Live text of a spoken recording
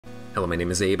Hello, my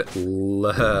name is Abe.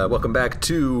 Welcome back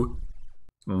to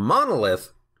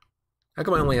Monolith. How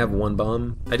come I only have one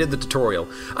bomb? I did the tutorial.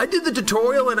 I did the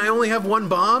tutorial and I only have one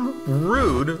bomb?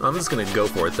 Rude. I'm just gonna go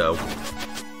for it though.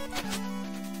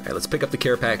 Alright, let's pick up the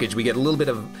care package. We get a little bit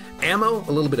of ammo,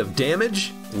 a little bit of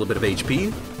damage, a little bit of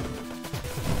HP.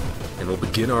 And we'll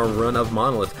begin our run of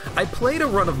Monolith. I played a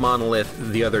run of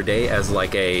Monolith the other day as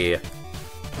like a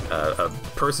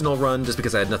personal run just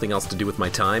because I had nothing else to do with my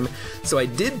time. So I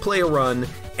did play a run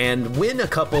and win a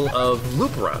couple of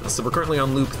loop runs. So we're currently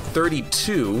on loop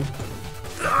 32.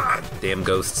 Ah, damn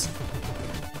ghosts.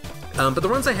 But the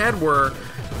runs I had were,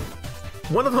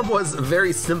 one of them was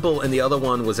very simple and the other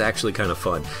one was actually kind of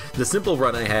fun. The simple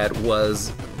run I had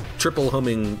was triple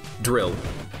homing drill,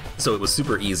 so it was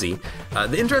super easy.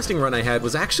 The interesting run I had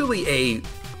was actually a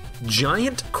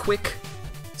giant quick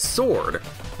sword.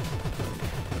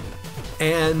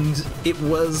 And it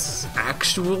was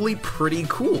actually pretty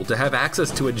cool to have access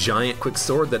to a giant quick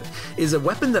sword that is a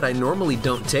weapon that I normally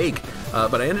don't take,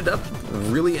 but I ended up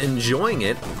really enjoying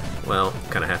it. Well,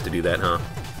 kind of have to do that, huh?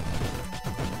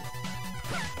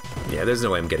 Yeah, there's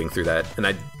no way I'm getting through that, and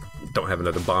I don't have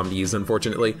another bomb to use,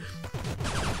 unfortunately.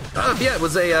 Yeah, it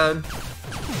was a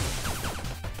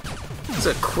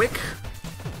quick,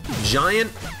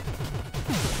 giant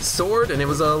sword, and it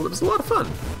was a lot of fun.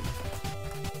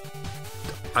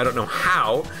 I don't know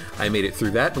how I made it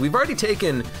through that, but we've already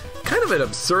taken kind of an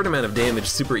absurd amount of damage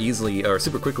super easily, or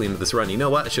super quickly into this run. You know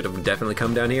what? I should have definitely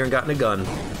come down here and gotten a gun.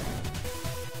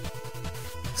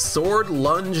 Sword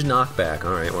lunge knockback.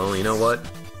 All right, well, you know what?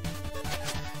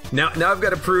 Now I've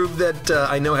got to prove that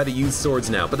I know how to use swords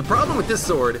now. But the problem with this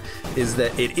sword is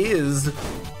that it is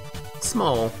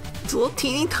small. It's a little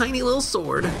teeny tiny little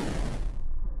sword.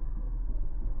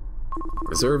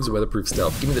 Reserves weatherproof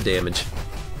stealth. Give me the damage.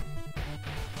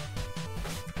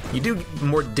 You do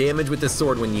more damage with this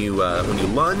sword when you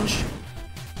lunge.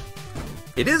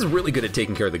 It is really good at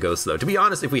taking care of the ghosts, though. To be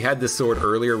honest, if we had this sword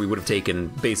earlier, we would have taken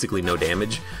basically no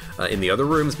damage in the other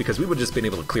rooms because we would have just been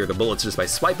able to clear the bullets just by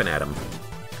swiping at them.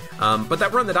 But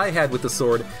that run that I had with the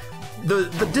sword,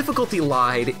 the difficulty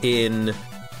lied in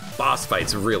boss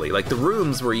fights, really. Like, the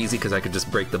rooms were easy because I could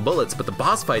just break the bullets, but the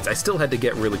boss fights, I still had to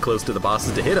get really close to the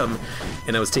bosses to hit them,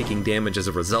 and I was taking damage as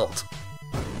a result.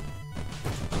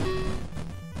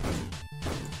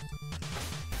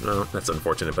 No, that's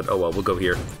unfortunate, but oh well, we'll go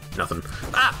here. Nothing.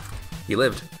 Ah! He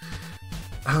lived.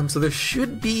 So there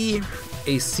should be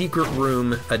a secret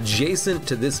room adjacent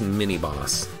to this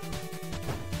mini-boss.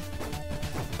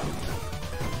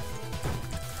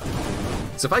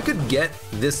 So if I could get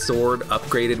this sword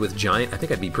upgraded with giant, I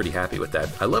think I'd be pretty happy with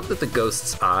that. I love that the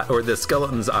ghost's eye, or the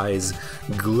skeleton's eyes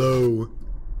glow.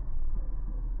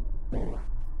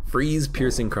 Freeze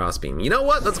piercing crossbeam. You know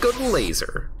what? Let's go to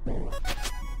laser.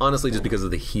 Honestly, just because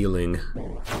of the healing.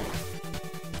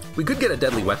 We could get a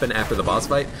deadly weapon after the boss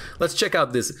fight. Let's check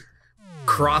out this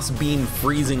crossbeam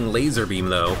freezing laser beam,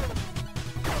 though.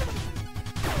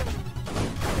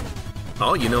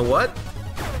 Oh, you know what?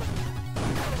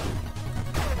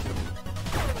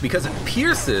 Because it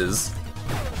pierces,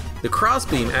 the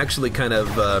crossbeam actually kind of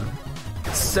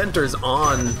centers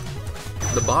on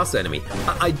the boss enemy.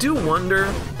 I do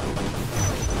wonder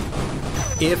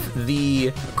if the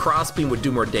crossbeam would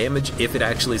do more damage if it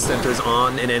actually centers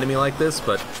on an enemy like this,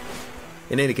 but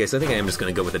in any case, I think I am just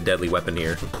going to go with a deadly weapon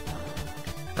here.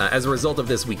 As a result of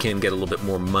this, we can get a little bit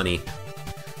more money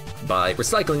by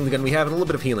recycling the gun we have and a little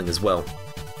bit of healing as well.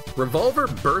 Revolver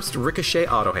burst ricochet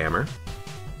auto hammer.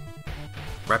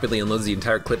 Rapidly unloads the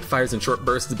entire clip, fires in short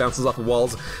bursts, bounces off of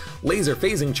walls. Laser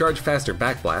phasing charge faster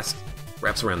backblast.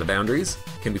 Wraps around the boundaries,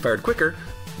 can be fired quicker,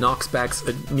 knocks back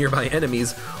nearby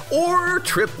enemies, or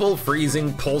triple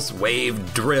freezing pulse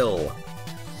wave drill.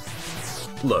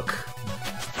 Look,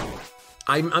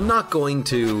 I'm not going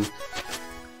to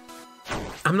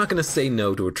say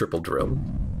no to a triple drill.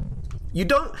 You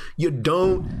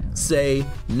don't say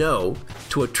no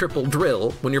to a triple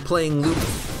drill when you're playing loop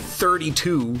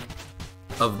 32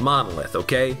 of Monolith,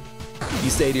 okay? You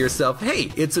say to yourself,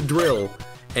 hey, it's a drill.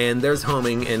 And there's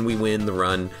homing, and we win the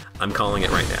run. I'm calling it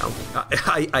right now.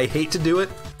 I hate to do it.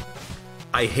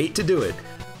 I hate to do it,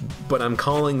 but I'm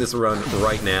calling this run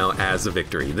right now as a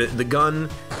victory. The gun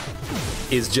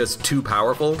is just too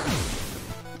powerful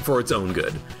for its own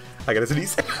good. I gotta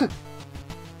sneeze.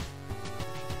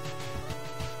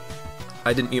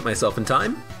 I didn't mute myself in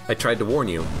time. I tried to warn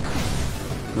you.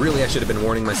 Really, I should have been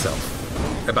warning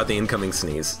myself about the incoming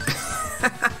sneeze.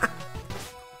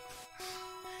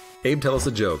 Abe, tell us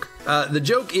a joke. The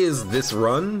joke is this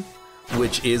run,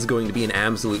 which is going to be an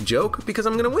absolute joke because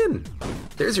I'm gonna win.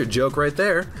 There's your joke right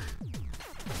there.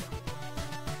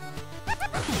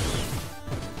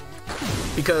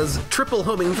 because triple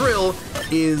homing drill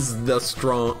is the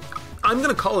strong... I'm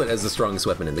gonna call it as the strongest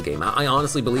weapon in the game. I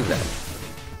honestly believe that.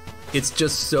 It's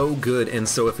just so good and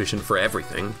so efficient for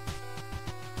everything.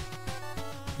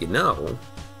 You know...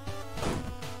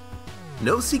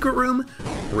 No secret room?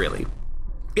 Really?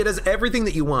 It has everything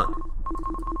that you want.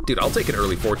 Dude, I'll take an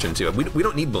early fortune too. We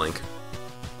don't need blink.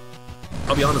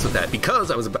 I'll be honest with that,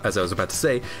 because as I was about to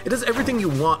say, it has everything you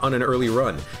want on an early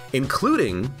run,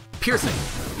 including piercing.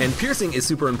 And piercing is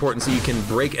super important so you can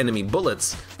break enemy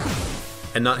bullets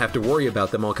and not have to worry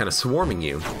about them all kind of swarming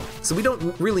you. So we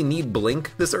don't really need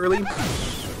blink this early,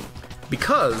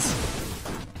 because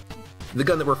the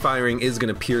gun that we're firing is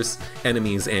going to pierce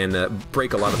enemies and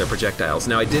break a lot of their projectiles.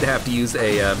 Now, I did have to use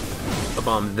a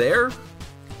bomb there,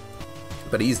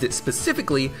 but I used it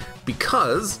specifically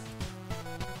because,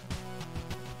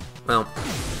 well,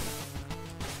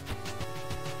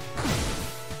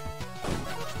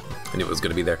 I knew it was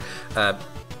going to be there.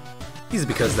 Used it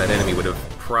because that enemy would have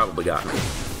probably got me.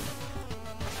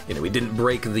 You know, we didn't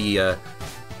break the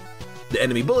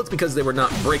enemy bullets because they were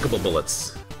not breakable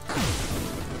bullets.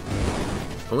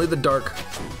 Only the dark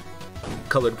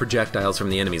colored projectiles from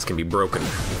the enemies can be broken.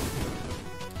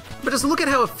 But just look at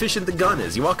how efficient the gun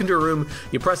is. You walk into a room,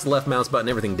 you press the left mouse button,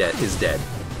 everything is dead.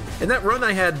 And that run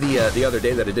I had the other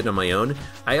day that I did on my own,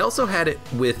 I also had it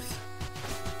with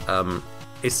a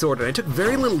sword, and I took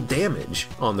very little damage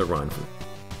on the run.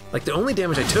 Like, the only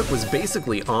damage I took was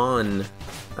basically on...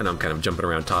 I know I'm kind of jumping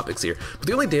around topics here, but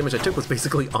the only damage I took was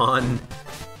basically on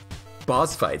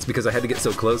boss fights, because I had to get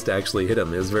so close to actually hit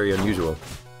him. It was very unusual.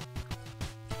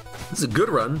 This is a good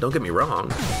run, don't get me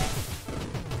wrong.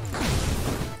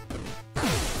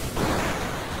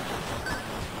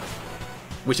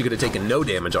 Wish you could have taken no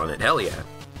damage on it, hell yeah.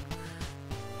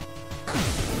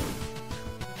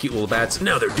 Cute little bats,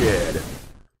 now they're dead.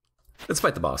 Let's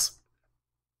fight the boss.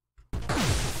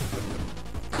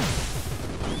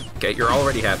 Okay, you're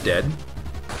already half dead.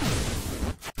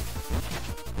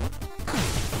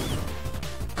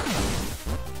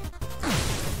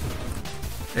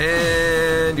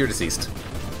 And you're deceased.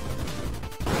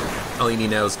 All you need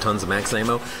now is tons of max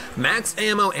ammo. Max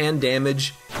ammo and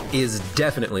damage is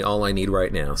definitely all I need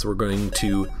right now. So we're going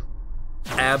to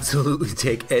absolutely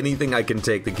take anything I can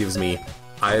take that gives me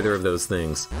either of those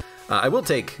things. I will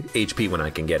take HP when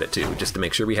I can get it too, just to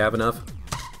make sure we have enough.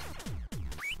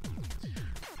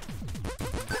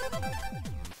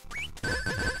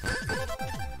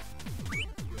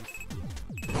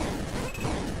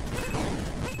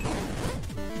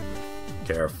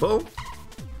 Careful.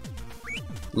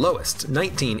 Lowest,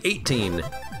 19, 18.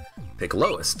 Pick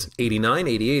lowest, 89,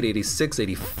 88, 86,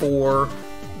 84.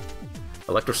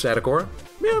 Electrostatic aura?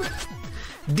 Yeah.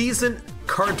 Decent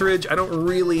cartridge. I don't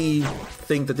really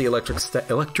think that the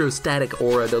electrostatic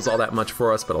aura does all that much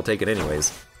for us, but I'll take it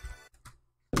anyways.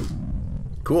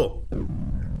 Cool.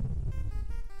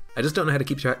 I just don't know how to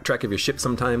keep track of your ship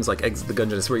sometimes, like Exit the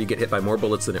Gungeon is where you get hit by more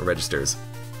bullets than it registers.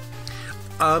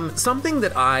 Something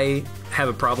that I have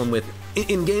a problem with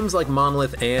in games like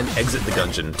Monolith and Exit the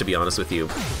Gungeon, to be honest with you.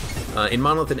 In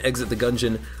Monolith and Exit the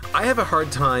Gungeon, I have a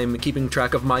hard time keeping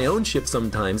track of my own ship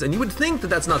sometimes, and you would think that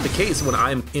that's not the case when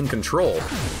I'm in control.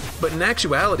 But in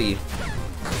actuality,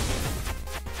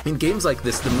 in games like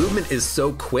this, the movement is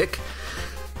so quick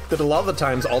that a lot of the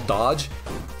times I'll dodge,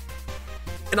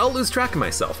 and I'll lose track of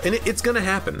myself, and it's gonna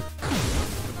happen.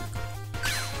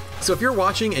 So if you're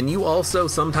watching and you also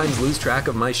sometimes lose track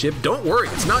of my ship, don't worry,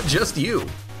 it's not just you.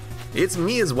 It's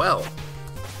me as well.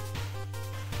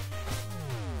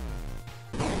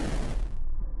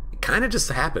 It kinda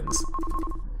just happens.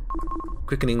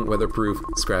 Quickening, weatherproof,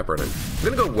 scrap running. I'm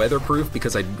gonna go weatherproof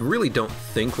because I really don't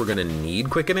think we're gonna need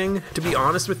quickening, to be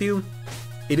honest with you.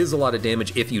 It is a lot of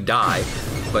damage if you die,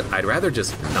 but I'd rather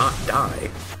just not die.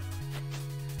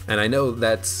 And I know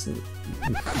that's,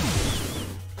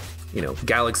 you know,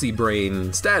 galaxy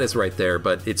brain status right there,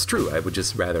 but it's true, I would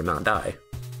just rather not die.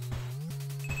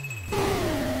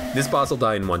 This boss will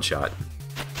die in one shot.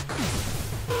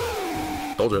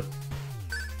 Told ya.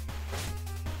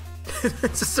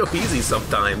 It's just so easy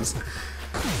sometimes.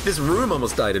 This room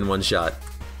almost died in one shot.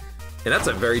 And that's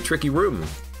a very tricky room.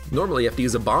 Normally you have to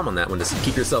use a bomb on that one to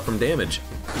keep yourself from damage.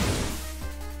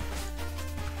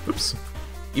 Oops.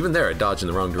 Even there I dodged in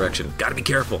the wrong direction. Gotta be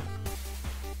careful.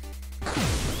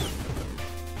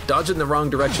 Dodge in the wrong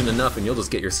direction enough and you'll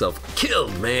just get yourself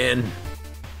killed, man.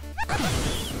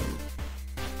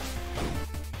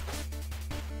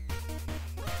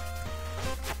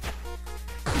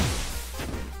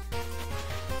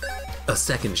 A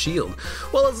second shield.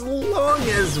 Well, as long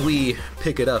as we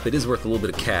pick it up, it is worth a little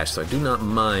bit of cash, so I do not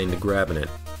mind grabbing it.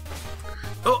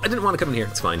 Oh, I didn't want to come in here.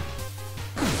 It's fine.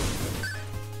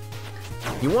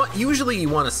 Usually you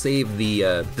want to save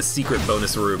the secret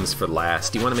bonus rooms for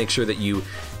last. You want to make sure that you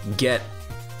get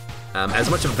as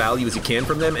much of value as you can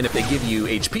from them, and if they give you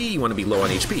HP, you want to be low on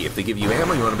HP. If they give you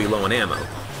ammo, you want to be low on ammo.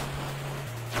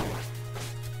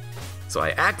 So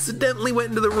I accidentally went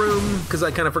into the room because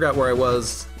I kind of forgot where I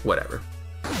was. Whatever.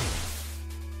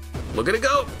 Look at it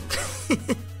go!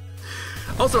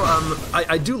 Also,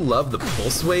 I do love the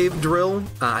pulse wave drill.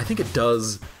 I think it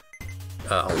does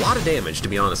a lot of damage, to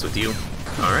be honest with you.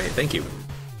 All right, thank you.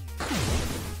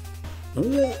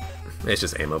 Ooh. It's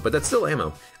just ammo, but that's still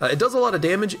ammo. It does a lot of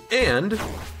damage, and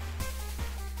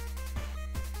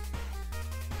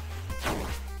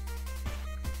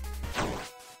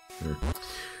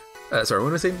sorry, what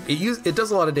did I say? It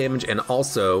does a lot of damage, and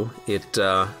also it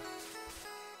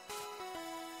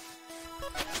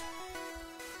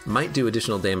might do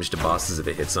additional damage to bosses if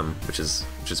it hits them, which is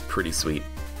pretty sweet.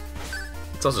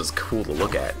 It's also just cool to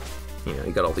look at. You know,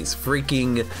 you got all these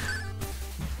freaking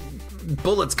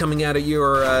bullets coming out of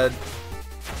your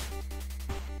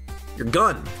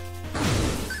gun.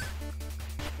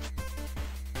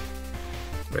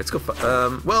 Right, let's go.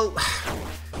 Well,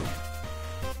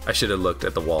 I should have looked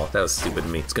at the wall. That was stupid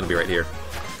of me. It's gonna be right here.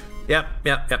 Yep.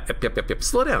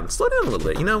 Slow down a little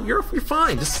bit. You know, you're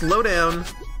fine. Just slow down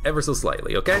ever so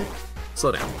slightly, okay?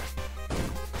 Slow down.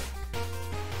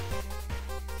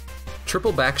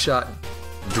 Triple backshot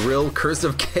drill, curse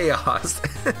of chaos.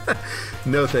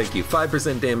 No, thank you.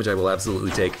 5% damage I will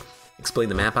absolutely take. Explain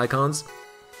the map icons.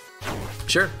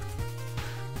 Sure.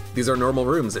 These are normal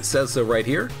rooms. It says so right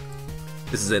here.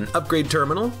 This is an upgrade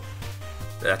terminal.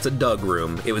 That's a Doug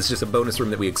room. It was just a bonus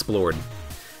room that we explored.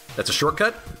 That's a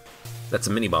shortcut. That's a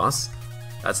mini boss.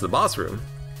 That's the boss room.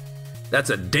 That's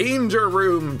a danger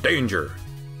room. Danger.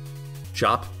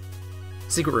 Shop.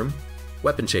 Secret room.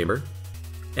 Weapon chamber.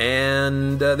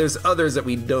 And there's others that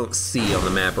we don't see on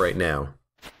the map right now.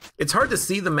 It's hard to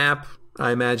see the map,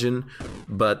 I imagine,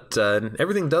 but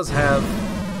everything does have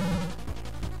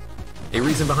a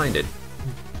reason behind it.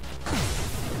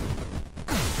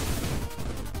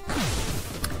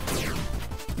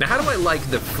 Now, how do I like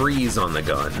the freeze on the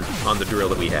gun, on the drill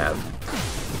that we have?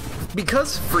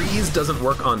 Because freeze doesn't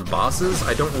work on bosses,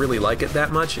 I don't really like it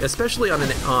that much, especially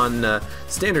on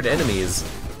standard enemies.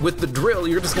 With the drill,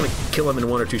 you're just gonna kill them in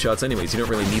 1 or 2 shots anyways. You don't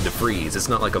really need the freeze. It's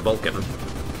not like a Vulcan.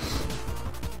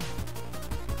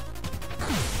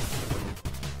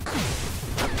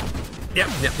 Yep.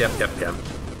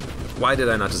 Why did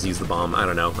I not just use the bomb? I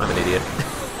don't know. I'm an idiot.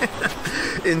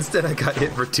 Instead, I got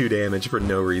hit for 2 damage for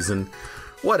no reason.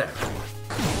 Whatever.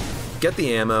 Get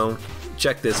the ammo.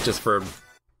 Check this just for,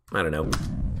 I don't know,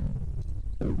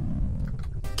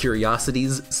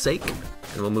 curiosity's sake,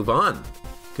 and we'll move on.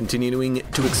 Continuing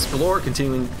to explore,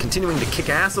 continuing to kick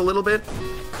ass a little bit.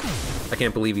 I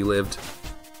can't believe he lived.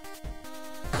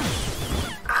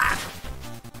 Ah!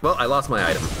 Well, I lost my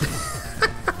item.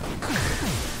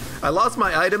 I lost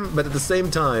my item, but at the same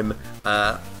time,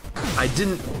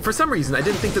 for some reason, I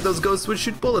didn't think that those ghosts would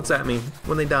shoot bullets at me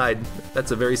when they died.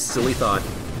 That's a very silly thought.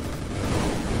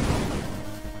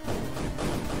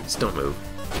 Just don't move.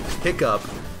 Pick up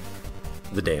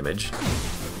the damage.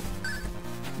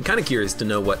 I'm kind of curious to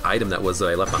know what item that was that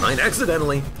I left behind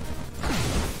accidentally.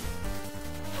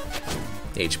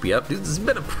 HP up. Dude, this has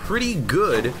been a pretty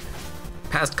good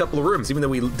past couple of rooms. Even though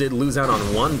we did lose out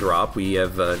on 1 drop, we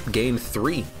have gained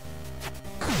 3.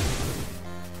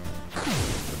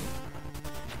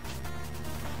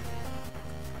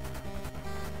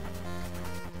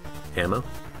 Ammo?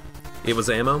 It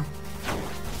was ammo?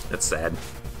 That's sad.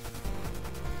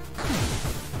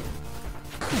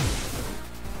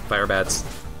 Fire bats.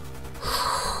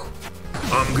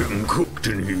 I'm getting cooked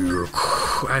in here.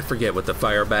 I forget what the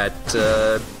fire bat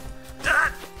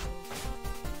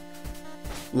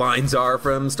lines are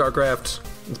from StarCraft.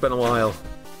 It's been a while.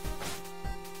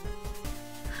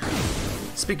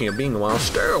 Speaking of being a while,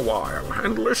 stay a while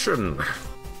and listen.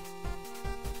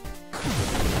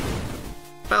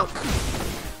 Well,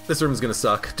 this room's gonna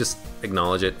suck. Just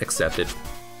acknowledge it, accept it.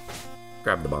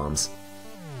 Grab the bombs.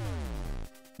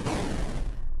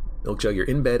 Milk Jug, you're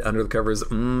in bed under the covers.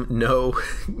 No.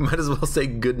 Might as well say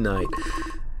good night.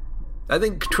 I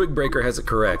think Twig Breaker has it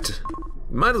correct.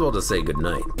 Might as well just say good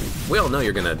night. We all know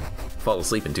you're gonna fall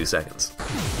asleep in 2 seconds.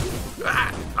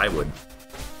 Ah, I would.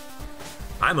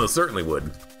 I most certainly would.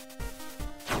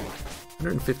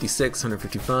 156,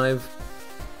 155.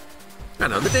 I don't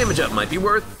know, the damage up might be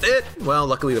worth it. Well,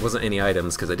 luckily there wasn't any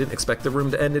items because I didn't expect the room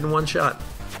to end in 1 shot.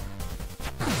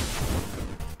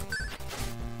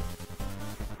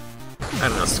 I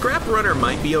don't know, Scrap Runner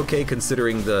might be okay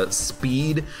considering the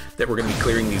speed that we're going to be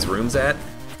clearing these rooms at,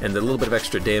 and the little bit of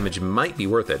extra damage might be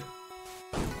worth it.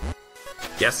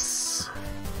 Yes.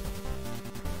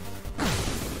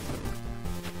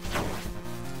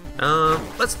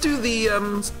 Let's do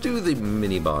the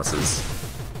mini bosses.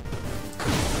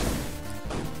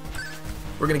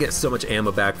 We're gonna get so much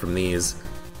ammo back from these.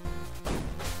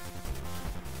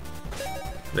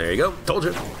 There you go, told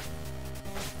you.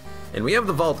 And we have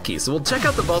the vault key, so we'll check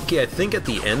out the vault key, I think, at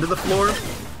the end of the floor.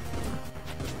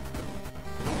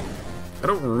 I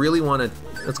don't really want to...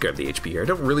 Let's grab the HP here. I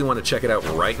don't really want to check it out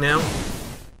right now.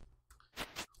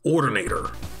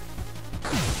 Ordinator.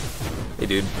 Hey,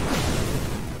 dude.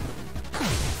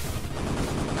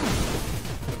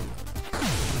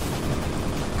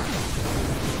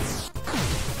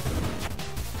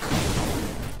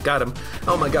 Got him.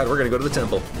 Oh my god, we're gonna go to the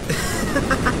temple.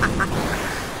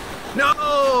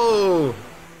 No!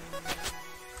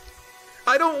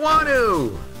 I don't want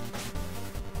to!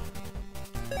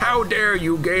 How dare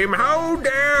you, game? How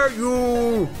dare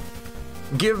you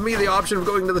give me the option of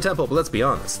going to the temple? But let's be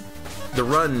honest, the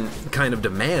run kind of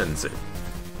demands it.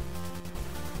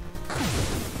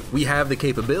 We have the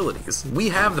capabilities. We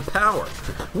have the power.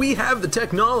 We have the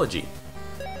technology.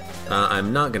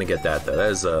 I'm not gonna get that though.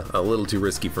 That is a little too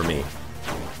risky for me.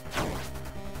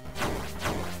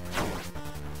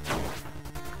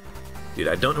 Dude,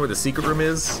 I don't know where the secret room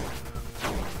is.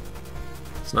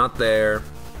 It's not there.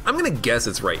 I'm gonna guess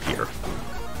it's right here.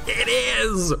 It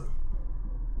is!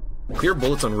 Clear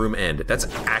bullets on room end. That's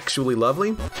actually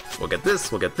lovely. We'll get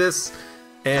this, we'll get this.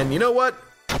 And you know what?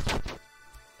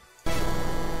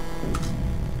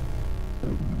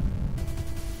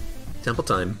 Temple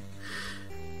time.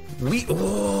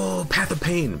 Oh, Path of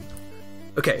Pain.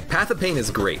 Okay, Path of Pain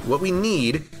is great. What we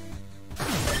need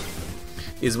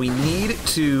is we need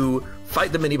to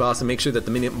fight the mini-boss and make sure that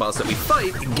the mini-boss that we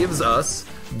fight gives us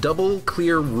double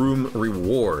clear room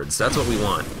rewards. That's what we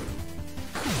want.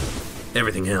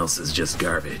 Everything else is just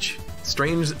garbage.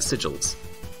 Strange sigils.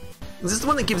 Is this the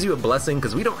one that gives you a blessing?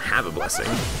 Because we don't have a blessing.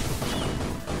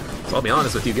 So I'll be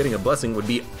honest with you, getting a blessing would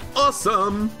be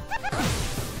awesome!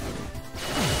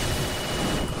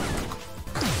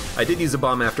 I did use a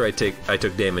bomb after I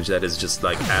took damage. That is just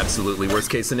like absolutely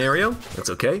worst case scenario. That's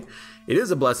okay. It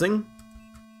is a blessing.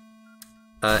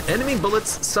 Enemy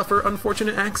bullets suffer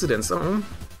unfortunate accidents. Oh,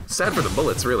 sad for the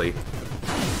bullets, really.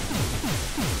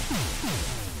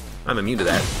 I'm immune to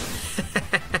that.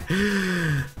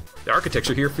 The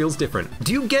architecture here feels different.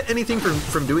 Do you get anything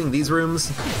from doing these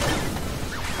rooms?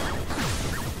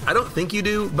 I don't think you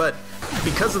do, but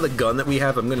because of the gun that we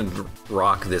have, I'm gonna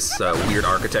rock this weird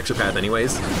architecture path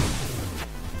anyways.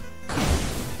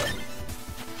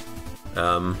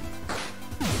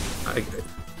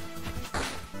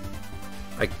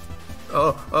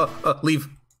 Leave.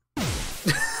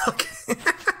 Okay.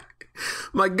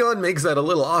 My gun makes that a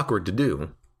little awkward to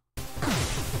do.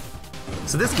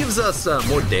 So this gives us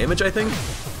more damage, I think.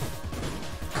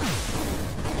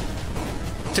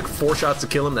 Took 4 shots to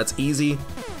kill him, that's easy.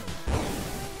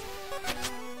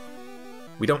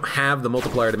 We don't have the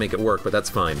multiplier to make it work, but that's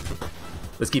fine.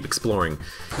 Let's keep exploring.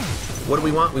 What do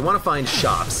we want? We want to find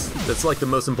shops. That's like the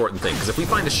most important thing, because if we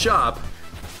find a shop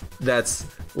that's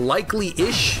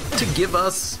likely-ish to give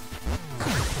us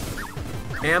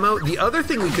ammo, the other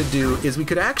thing we could do is we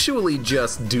could actually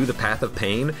just do the Path of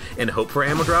Pain and hope for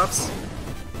ammo drops.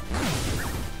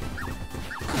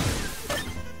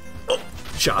 Oh,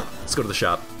 shop. Let's go to the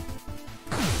shop.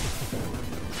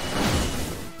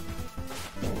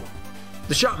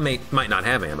 The shop might not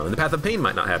have ammo, and the Path of Pain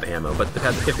might not have ammo, but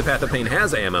if the Path of Pain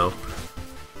has ammo,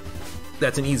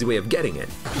 that's an easy way of getting it.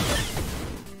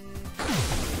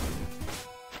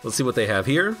 Let's see what they have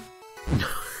here.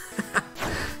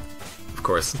 Of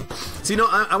course. So, you know,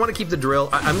 I want to keep the drill.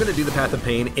 I'm going to do the Path of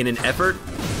Pain in an effort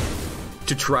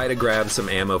to try to grab some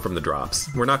ammo from the drops.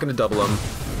 We're not going to double them.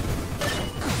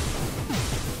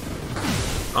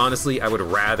 Honestly, I would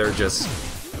rather just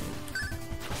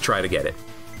try to get it.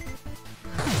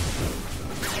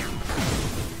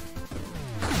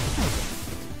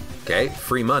 Okay,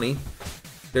 free money.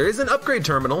 There is an upgrade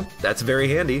terminal. That's very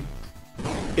handy.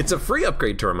 It's a free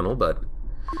upgrade terminal, but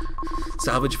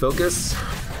salvage focus,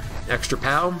 extra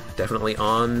POW, definitely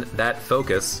on that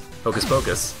focus. Hocus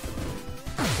pocus.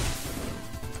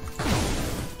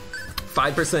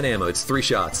 5% ammo, it's 3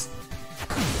 shots.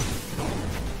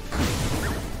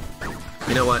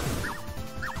 You know what?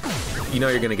 You know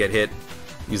you're gonna get hit.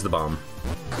 Use the bomb.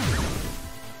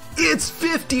 It's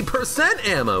 50%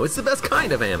 ammo! It's the best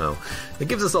kind of ammo. It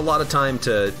gives us a lot of time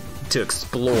to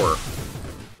explore.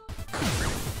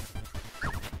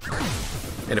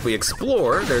 And if we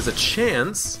explore, there's a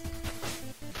chance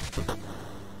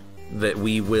that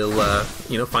we will,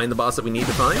 you know, find the boss that we need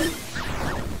to find.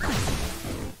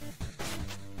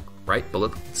 Right,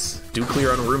 bullets do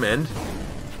clear on a room end.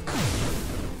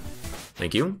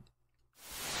 Thank you.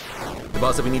 The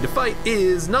boss that we need to fight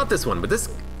is not this one, but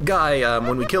this guy,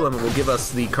 when we kill him, will give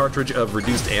us the cartridge of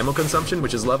reduced ammo consumption,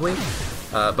 which is lovely.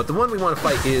 But the one we want to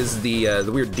fight is the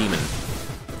weird demon.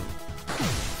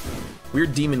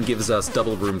 Weird demon gives us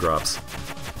double room drops.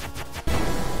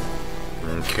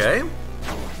 Okay.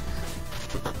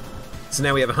 So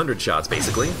now we have 100 shots,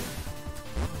 basically.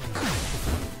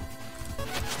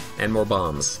 And more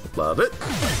bombs. Love it.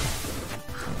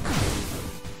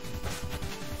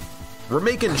 We're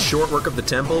making short work of the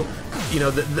temple. You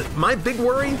know, my big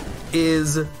worry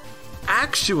is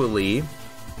actually...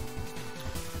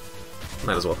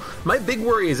 Might as well. My big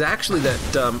worry is actually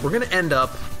that we're going to end up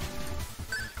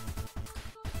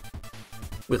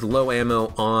with low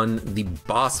ammo on the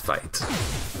boss fight.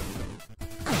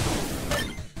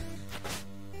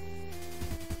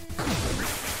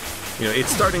 You know,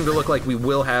 it's starting to look like we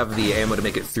will have the ammo to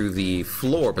make it through the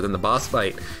floor, but then the boss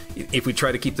fight, if we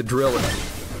try to keep the drill...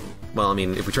 Well, I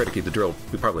mean, if we try to keep the drill,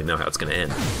 we probably know how it's going to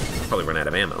end. We'll probably run out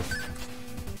of ammo.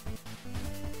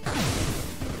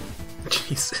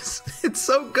 Jesus, it's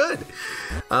so good.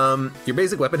 Your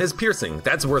basic weapon has piercing.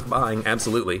 That's worth buying,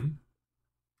 absolutely.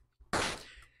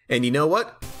 And you know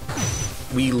what?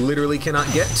 We literally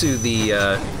cannot get to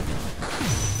the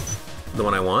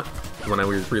one I want. The one I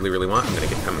really, really want. I'm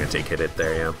gonna take hit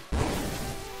there, yeah.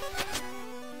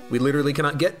 We literally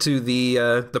cannot get to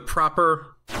the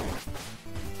proper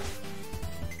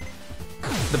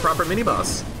mini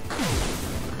boss.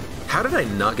 How did I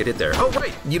not get hit there? Oh,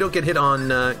 right! You don't get hit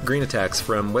on green attacks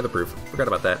from Weatherproof. Forgot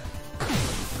about that.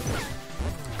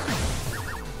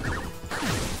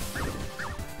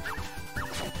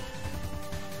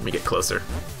 Let me get closer.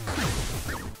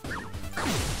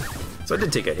 So I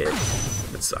did take a hit.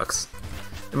 It sucks.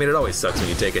 I mean, it always sucks when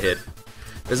you take a hit.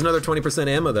 There's another 20%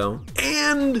 ammo, though.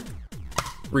 And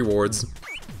rewards.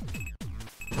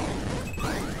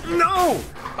 No! Oh,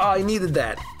 I needed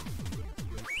that.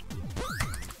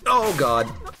 Oh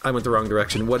god, I went the wrong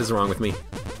direction. What is wrong with me?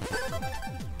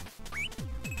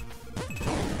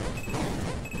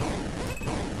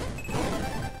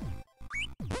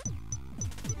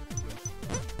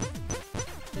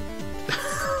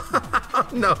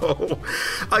 No,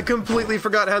 I completely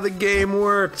forgot how the game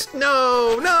worked.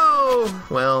 No, no.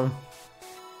 Well,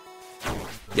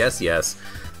 yes.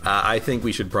 I think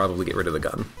we should probably get rid of the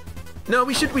gun. No,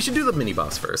 we should do the mini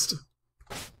boss first.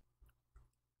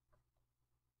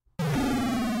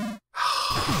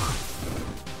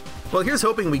 Well, here's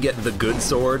hoping we get the good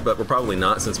sword, but we're probably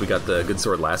not since we got the good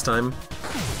sword last time.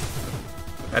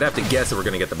 I'd have to guess that we're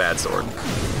gonna get the bad sword.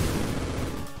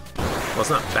 Well, it's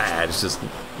not bad, it's just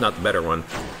not the better one.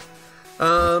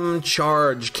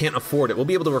 Charge, can't afford it. We'll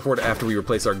be able to afford it after we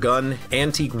replace our gun.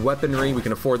 Antique weaponry, we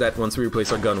can afford that once we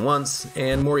replace our gun once.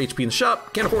 And more HP in the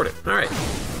shop, can't afford it. Alright.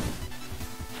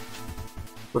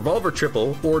 Revolver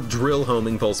triple, or drill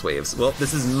homing pulse waves. Well,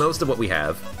 this is most of what we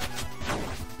have.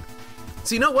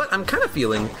 So you know what? I'm kind of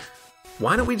feeling,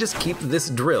 why don't we just keep this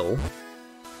drill,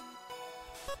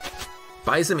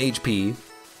 buy some HP,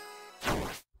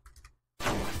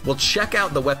 we'll check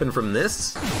out the weapon from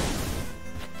this.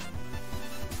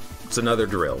 It's another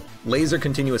drill. Laser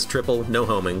continuous triple, no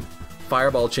homing.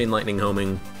 Fireball chain lightning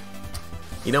homing.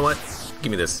 You know what?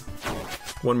 Give me this.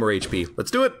 One more HP.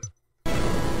 Let's do it!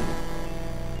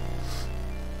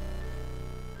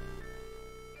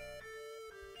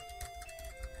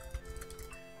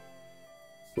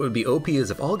 What would be OP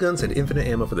is if all guns had infinite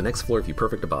ammo for the next floor if you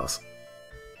perfect a boss.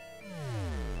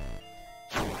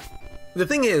 The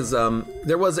thing is,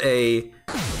 there was a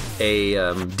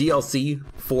DLC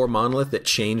for Monolith that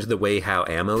changed the way how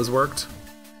ammos worked.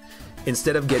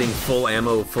 Instead of getting full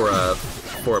ammo for a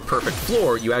perfect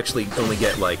floor, you actually only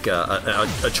get like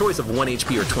a choice of 1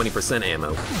 HP or 20%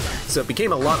 ammo. So it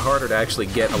became a lot harder to actually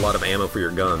get a lot of ammo for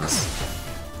your guns.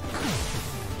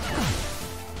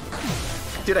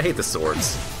 Dude, I hate the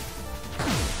swords.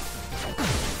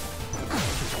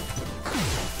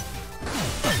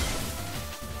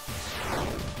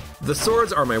 The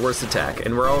swords are my worst attack,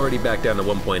 and we're already back down to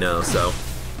 1.0, so...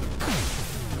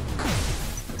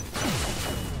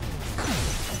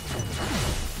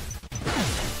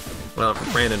 Well,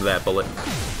 ran into that bullet.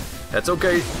 That's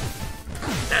okay.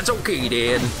 That's okay,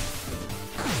 Dad.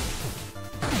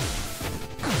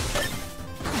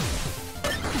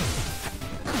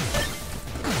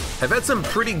 I've had some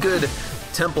pretty good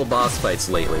temple boss fights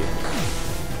lately.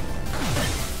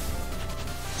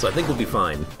 So I think we'll be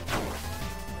fine.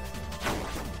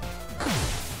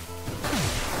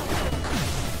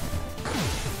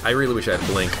 I really wish I had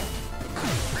Blink.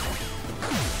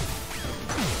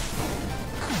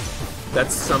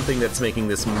 That's something that's making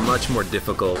this much more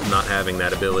difficult, not having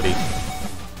that ability.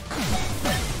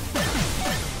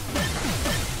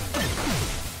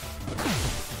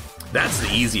 That's the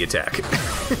easy attack.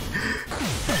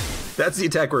 That's the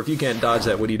attack where if you can't dodge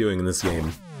that, what are you doing in this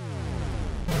game?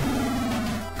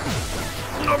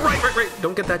 Oh, right.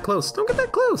 Don't get that close. Don't get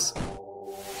that close.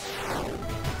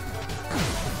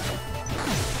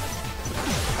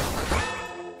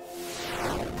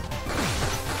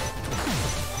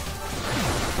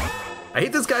 I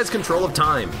hate this guy's control of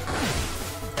time.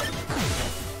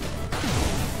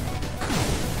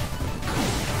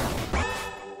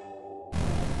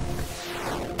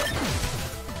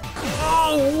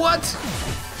 Oh, what?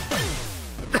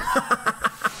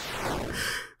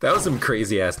 That was some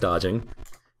crazy ass dodging.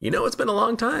 You know, it's been a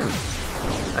long time.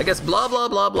 I guess blah, blah,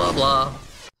 blah, blah, blah.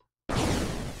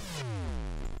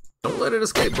 Don't let it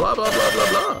escape. Blah, blah, blah, blah,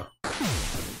 blah.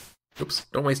 Oops,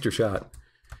 don't waste your shot.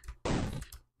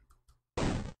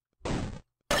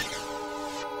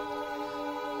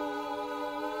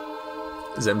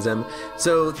 Zem.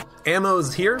 So,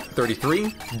 ammo's here,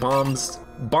 33. Bombs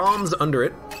under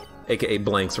it, aka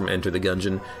blanks from Enter the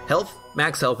Gungeon. Health,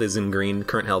 max health is in green,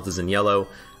 current health is in yellow.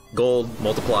 Gold,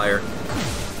 multiplier.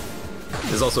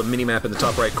 There's also a mini-map in the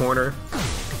top right corner.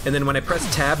 And then when I press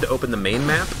tab to open the main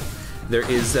map, there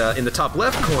is, in the top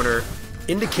left corner,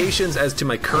 indications as to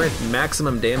my current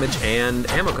maximum damage and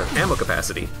ammo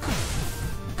capacity.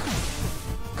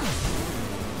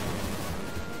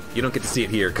 You don't get to see it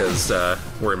here because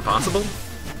we're impossible.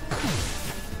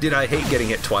 Dude, I hate getting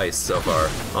hit twice so far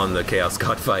on the Chaos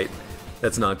God fight.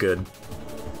 That's not good.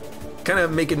 Kind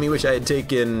of making me wish I had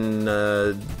taken...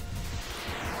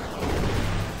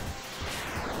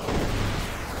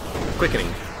 Quickening.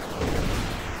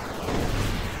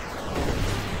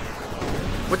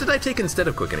 What did I take instead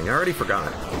of Quickening? I already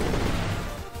forgot.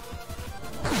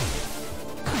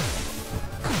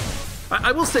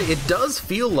 I will say, it does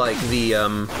feel like I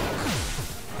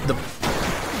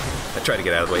try to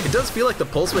get out of the way. It does feel like the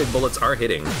pulse wave bullets are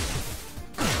hitting.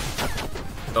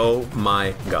 Oh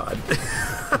my god.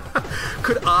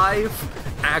 Could I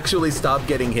actually stop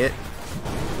getting hit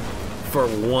for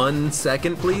 1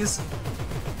 second, please?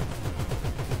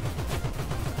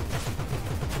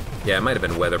 Yeah, it might have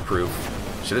been weatherproof.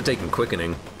 Should have taken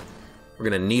Quickening. We're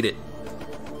gonna need it.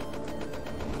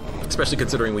 Especially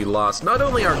considering we lost not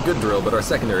only our good drill, but our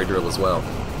secondary drill as well.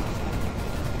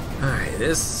 Alright,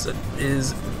 this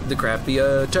is the crappy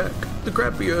attack. The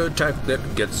crappy attack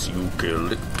that gets you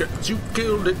killed. It gets you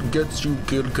killed, it gets you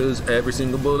killed, because every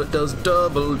single bullet does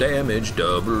double damage.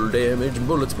 Double damage.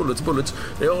 Bullets, bullets, bullets.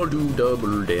 They all do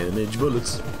double damage.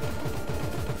 Bullets.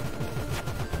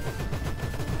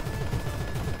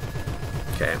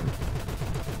 Okay.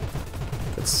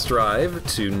 Let's strive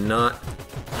to not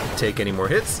take any more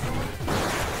hits.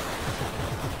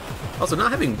 Also,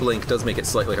 not having blink does make it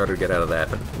slightly harder to get out of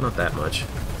that, but not that much.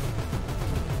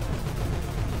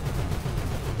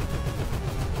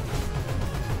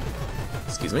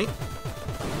 Excuse me.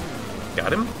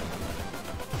 Got him.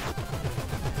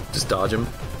 Just dodge him.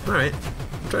 Alright.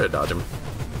 Try to dodge him.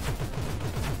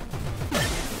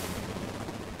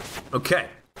 Okay.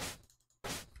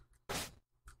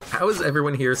 How is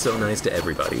everyone here so nice to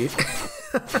everybody?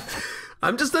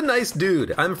 I'm just a nice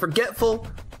dude. I'm forgetful.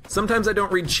 Sometimes I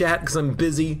don't read chat because I'm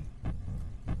busy.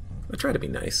 I try to be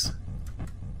nice.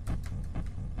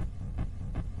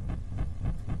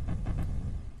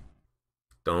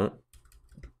 Don't.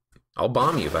 I'll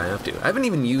bomb you if I have to. I haven't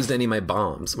even used any of my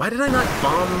bombs. Why did I not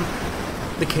bomb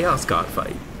the Chaos God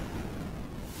fight?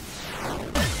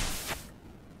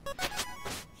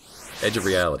 Edge of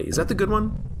Reality. Is that the good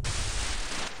one?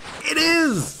 It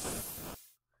is!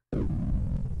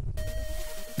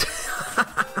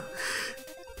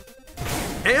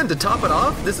 And to top it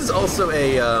off, this is also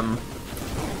a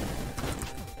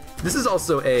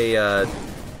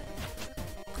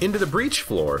Into the Breach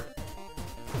floor.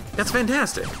 That's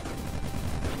fantastic.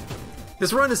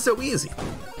 This run is so easy.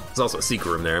 There's also a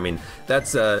secret room there. I mean,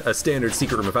 that's a standard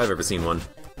secret room if I've ever seen one.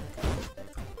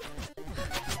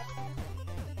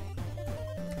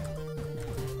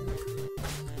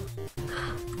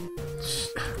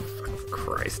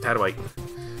 Christ, how do I...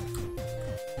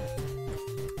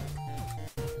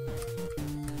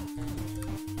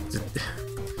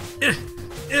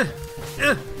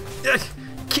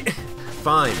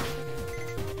 Fine.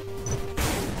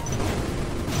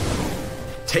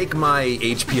 Take my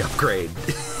HP upgrade.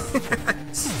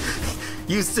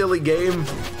 You silly game.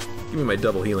 Give me my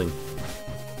double healing.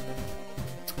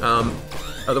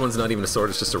 Other one's not even a sword,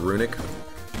 it's just a runic.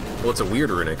 Well, it's a weird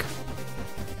runic.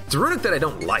 It's a runic that I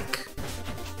don't like.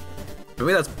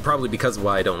 Maybe that's probably because of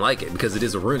why I don't like it, because it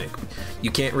is a runic.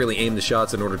 You can't really aim the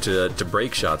shots in order to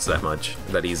break shots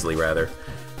that easily, rather.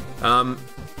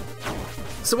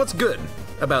 So what's good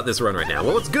about this run right now?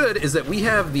 Well, what's good is that we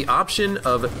have the option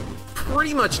of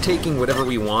pretty much taking whatever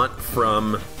we want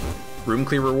from room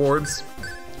clear rewards.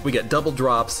 We get double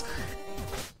drops.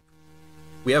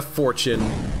 We have fortune.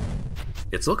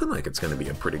 It's looking like it's going to be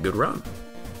a pretty good run.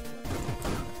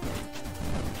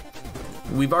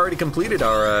 We've already completed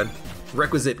our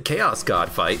requisite Chaos God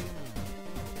fight.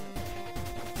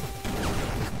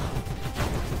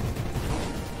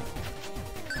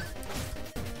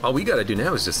 All we gotta do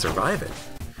now is just survive it.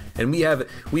 And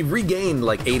we've regained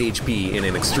like 8 HP in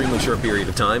an extremely short period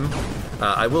of time.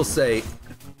 I will say,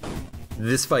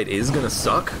 this fight is gonna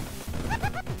suck.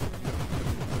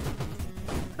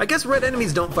 I guess red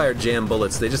enemies don't fire jam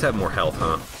bullets, they just have more health,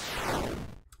 huh?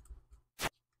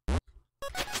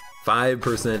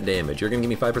 5% damage. You're gonna give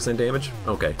me 5% damage?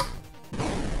 Okay.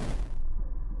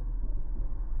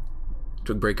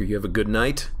 Twigbreaker, you have a good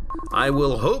night. I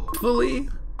will hopefully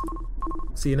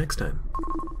see you next time.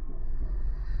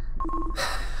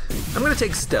 I'm gonna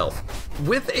take stealth.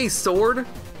 With a sword, it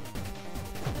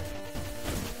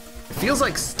feels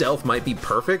like stealth might be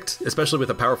perfect, especially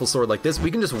with a powerful sword like this. We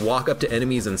can just walk up to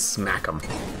enemies and smack them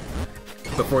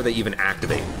before they even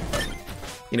activate.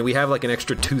 You know, we have like an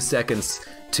extra 2 seconds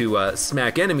to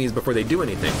smack enemies before they do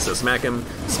anything. So smack him,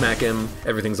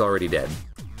 everything's already dead.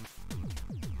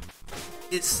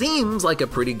 It seems like a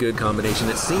pretty good combination.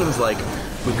 It seems like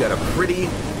we've got a pretty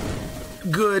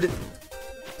good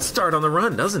start on the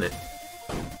run, doesn't it?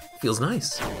 Feels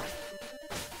nice.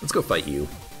 Let's go fight you.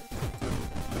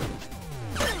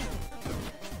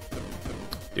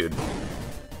 Dude,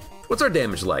 what's our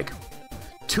damage like?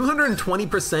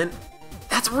 220%?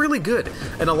 That's really good.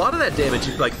 And a lot of that damage,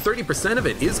 like 30% of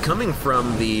it, is coming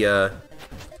from the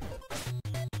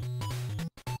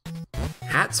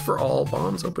hats for all,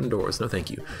 bombs open doors. No thank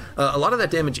you. A lot of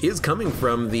that damage is coming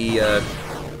from the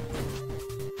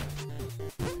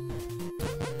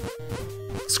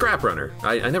Scrap Runner.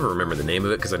 I never remember the name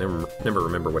of it because I never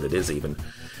remember what it is even.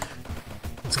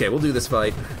 Okay, we'll do this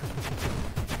fight.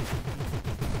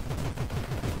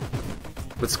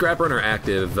 With Scrap Runner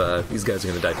active, these guys are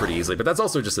going to die pretty easily, but that's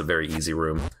also just a very easy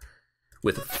room.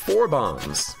 With 4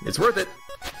 bombs. It's worth it.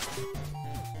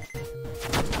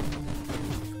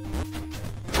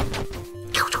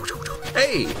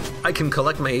 Hey! I can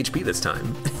collect my HP this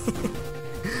time.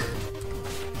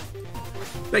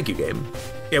 Thank you, game.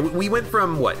 Yeah, we went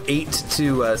from, what, 8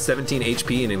 to 17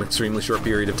 HP in an extremely short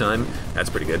period of time.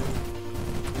 That's pretty good.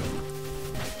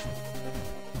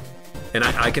 And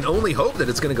I can only hope that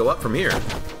it's going to go up from here.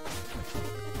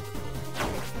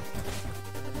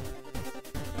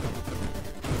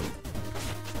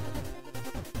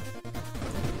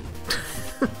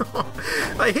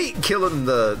 I hate killing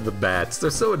the bats. They're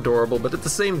so adorable, but at the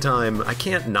same time, I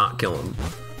can't not kill them.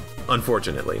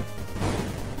 Unfortunately.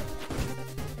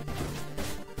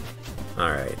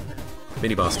 Alright.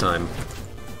 Mini-boss time.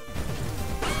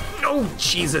 Oh,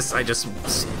 Jesus! I just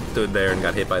stood there and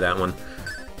got hit by that one.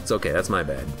 It's okay, that's my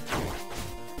bad.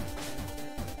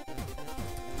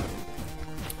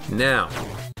 Now,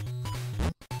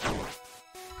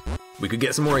 we could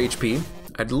get some more HP.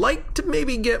 I'd like to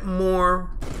maybe get more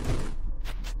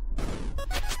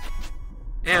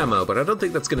ammo, but I don't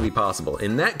think that's going to be possible.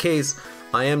 In that case,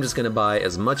 I am just going to buy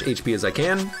as much HP as I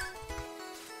can.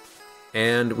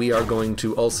 And we are going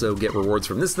to also get rewards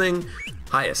from this thing.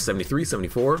 Highest, 73,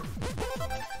 74.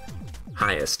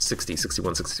 Highest, 60,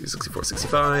 61, 62, 64,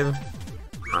 65.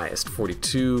 Highest,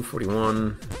 42,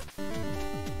 41.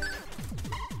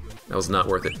 That was not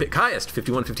worth it. Pick highest,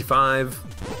 51, 55.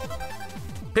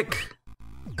 Pick.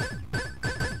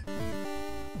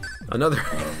 Another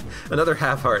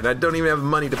half heart, and I don't even have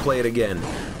money to play it again.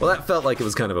 Well, that felt like it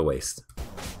was kind of a waste.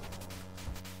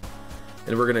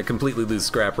 And we're gonna completely lose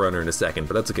Scrap Runner in a second,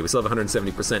 but that's okay. We still have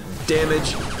 170%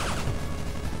 damage.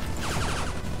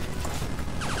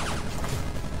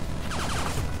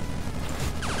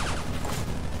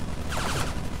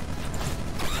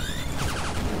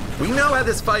 We know how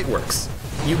this fight works.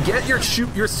 You get your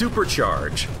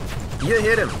supercharge. You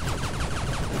hit him.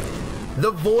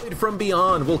 The void from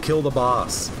beyond will kill the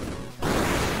boss.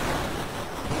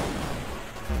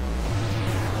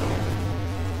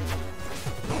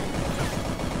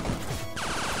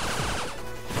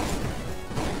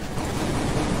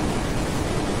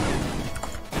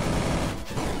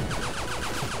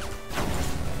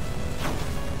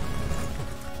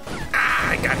 Ah,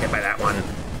 I got hit by that one.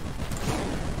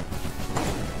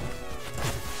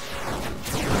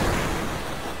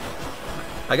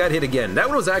 I got hit again. That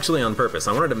one was actually on purpose.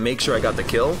 I wanted to make sure I got the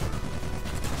kill,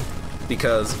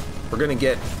 because we're gonna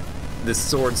get this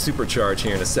sword supercharge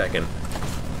here in a second.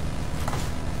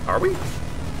 Are we?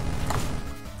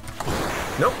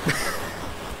 Nope.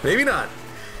 Maybe not.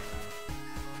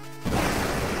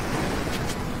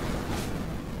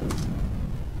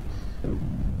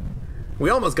 We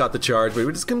almost got the charge, but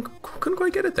we just couldn't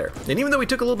quite get it there. And even though we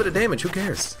took a little bit of damage, who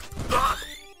cares?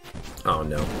 Oh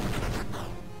no.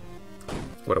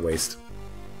 What a waste.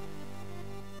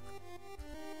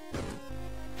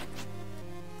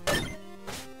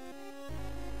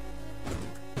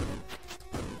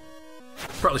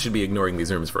 Probably should be ignoring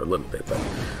these rooms for a little bit, but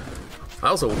I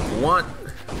also want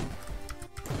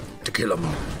to kill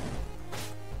him.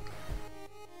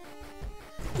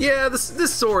 Yeah,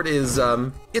 this sword is,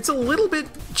 it's a little bit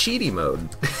cheaty mode.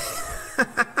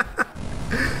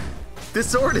 This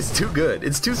sword is too good.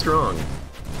 It's too strong.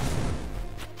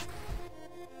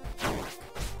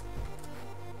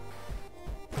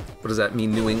 What does that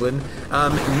mean, New England?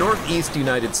 Northeast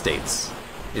United States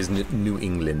is New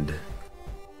England.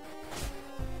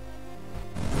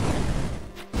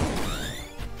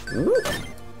 Woo.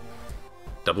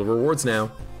 Double rewards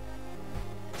now.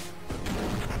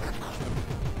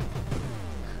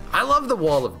 I love the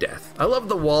Wall of Death. I love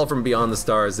the wall from Beyond the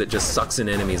Stars that just sucks in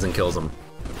enemies and kills them.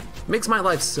 Makes my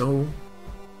life so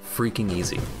freaking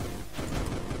easy.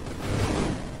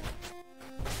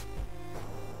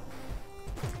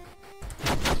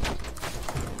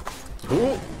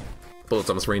 Ooh. Bullets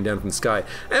almost rained down from the sky.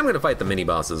 I'm gonna fight the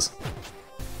mini-bosses.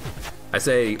 I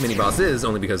say mini-bosses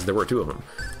only because there were two of them.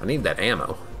 I need that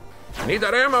ammo. I need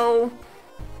that ammo!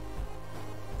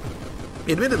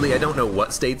 Admittedly, I don't know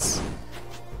what states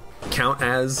count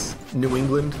as New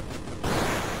England.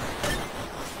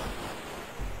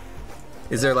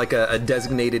 Is there like a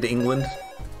designated England?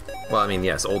 Well, I mean,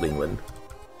 yes, Old England.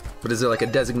 But is there like a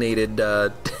designated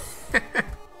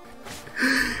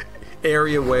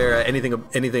area where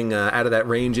anything out of that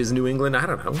range is New England? I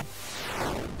don't know.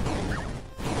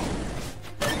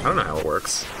 I don't know how it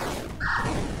works.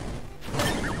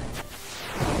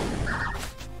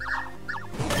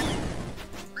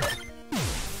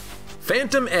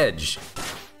 Phantom Edge.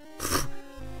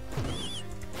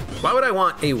 Why would I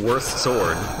want a worse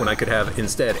sword when I could have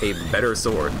instead a better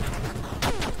sword?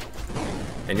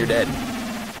 And you're dead.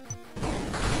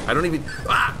 I don't even...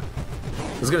 Ah!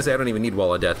 I was gonna say I don't even need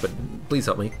Wall of Death, but please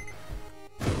help me.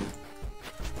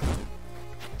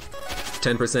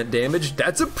 10% damage?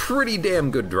 That's a pretty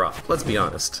damn good drop, let's be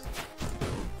honest.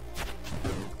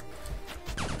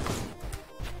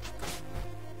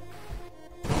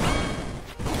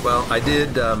 Well, I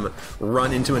did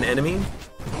run into an enemy.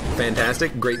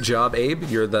 Fantastic, great job, Abe.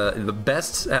 You're the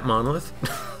best at Monolith.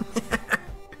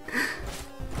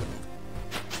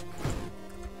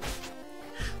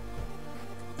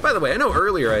 By the way, I know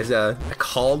earlier I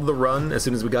called the run as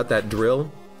soon as we got that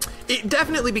drill. It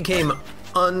definitely became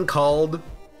uncalled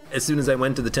as soon as I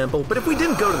went to the temple, but if we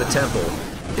didn't go to the temple,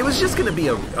 it was just gonna be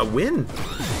a win,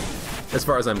 as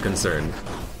far as I'm concerned.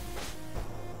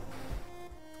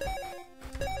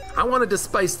 I wanted to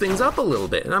spice things up a little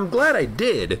bit, and I'm glad I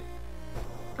did.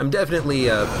 I'm definitely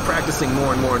practicing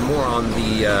more and more and more on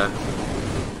the,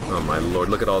 oh my lord,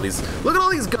 look at all these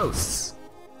ghosts.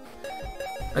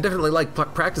 I definitely like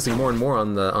practicing more and more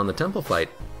on the temple fight.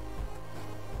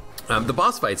 The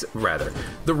boss fights, rather.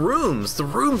 The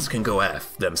rooms can go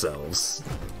F themselves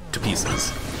to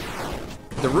pieces.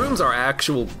 The rooms are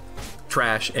actual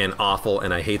trash and awful,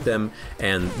 and I hate them,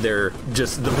 and they're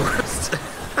just the worst.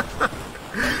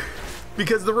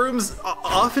 Because the rooms,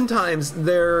 oftentimes,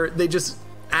 they just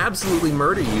absolutely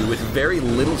murder you with very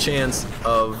little chance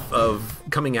of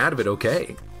coming out of it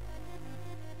okay.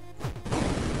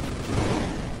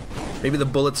 Maybe the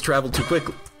bullets travel too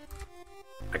quickly.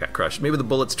 I got crushed. Maybe the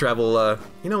bullets travel,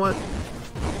 you know what?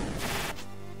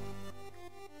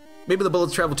 Maybe the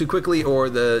bullets travel too quickly, or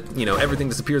everything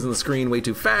disappears on the screen way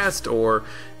too fast, or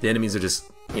the enemies are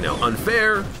just,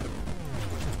 unfair.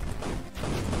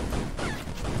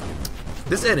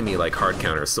 This enemy, like, hard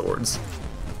counter swords.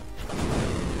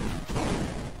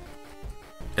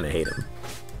 And I hate him.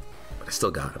 But I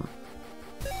still got him.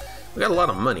 We got a lot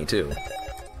of money, too.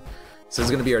 So this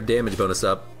is gonna be our damage bonus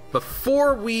up.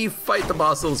 Before we fight the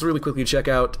boss, let's really quickly check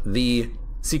out the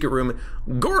secret room.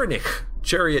 Gornich!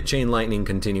 Chariot, Chain Lightning,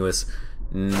 Continuous.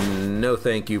 No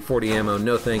thank you. 40 ammo,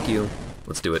 no thank you.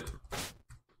 Let's do it.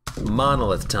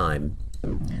 Monolith time.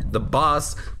 The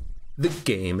boss the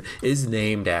game is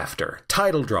named after.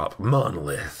 Title drop,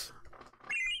 Monolith.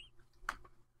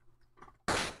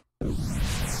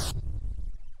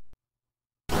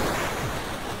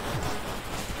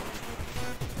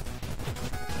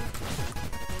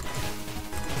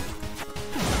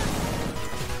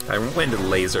 I went into the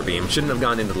laser beam. Shouldn't have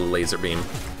gone into the laser beam.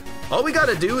 All we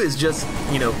gotta do is just,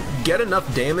 you know, get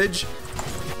enough damage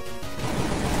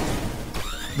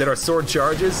that our sword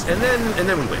charges, and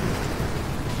then we win.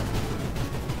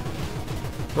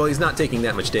 Well, he's not taking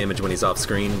that much damage when he's off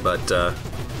screen, but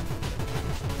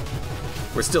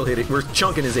we're still hitting. We're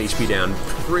chunking his HP down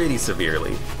pretty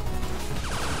severely.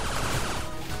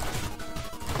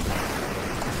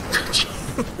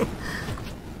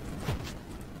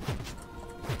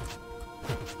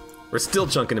 We're still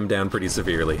chunking him down pretty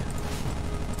severely.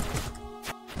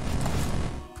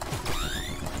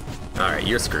 Alright,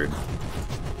 you're screwed.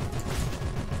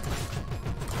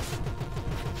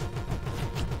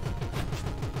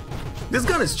 This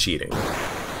gun is cheating.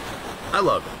 I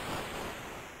love it.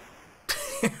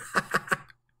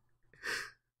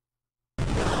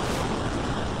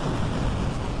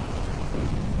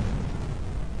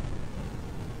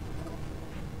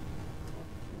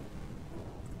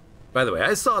 By the way,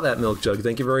 I saw that milk jug.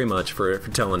 Thank you very much for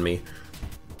telling me.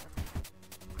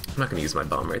 I'm not gonna use my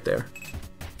bomb right there.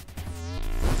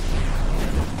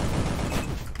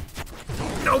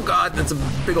 Oh god, that's a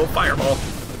big old fireball.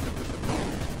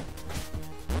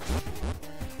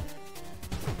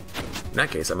 In that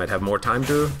case, I might have more time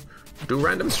to do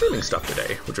random streaming stuff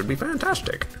today, which would be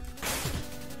fantastic.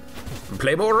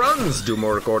 Play more runs, do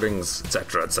more recordings,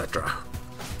 etc., etc.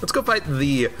 Let's go fight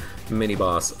the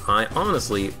mini-boss. I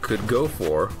honestly could go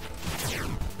for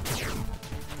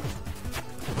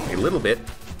a little bit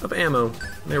of ammo.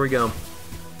 There we go.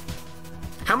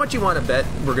 How much you want to bet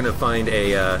we're gonna find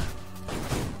a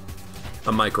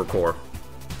micro core?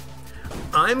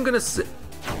 I'm gonna say...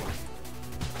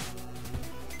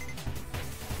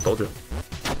 Told you.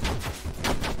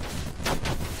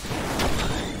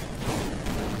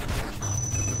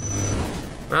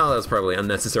 Well, that was probably an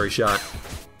unnecessary shot.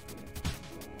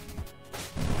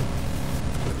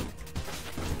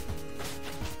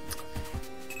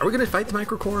 Are we gonna fight the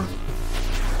micro core?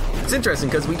 It's interesting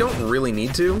because we don't really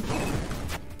need to.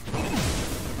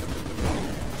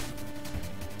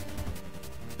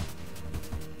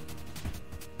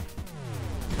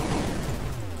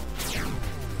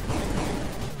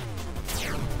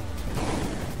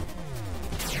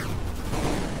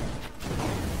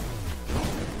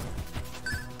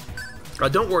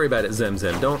 Don't worry about it,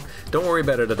 Zemzem. Don't worry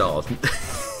about it at all.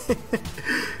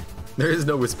 There is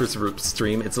no Whisper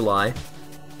stream. It's a lie.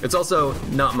 It's also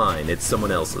not mine. It's someone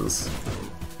else's.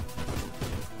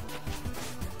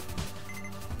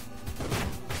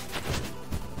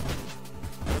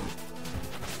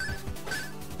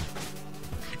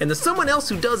 And the someone else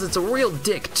who does it's a real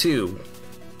dick too.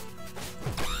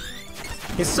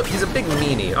 He's a big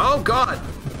meanie. Oh god!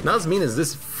 Not as mean as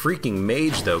this freaking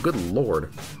mage though. Good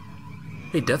lord.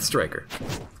 Hey, Death Striker.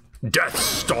 Death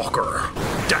Stalker.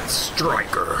 Death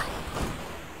Striker.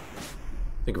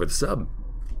 Think of it, sub.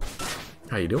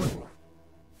 How you doing?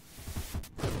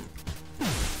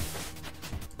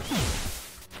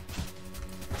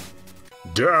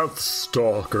 Death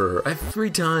Stalker. Every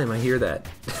time I hear that.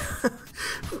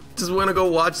 Just want to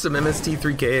go watch some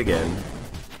MST3K again.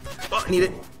 Oh, I need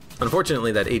it.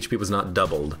 Unfortunately, that HP was not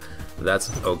doubled.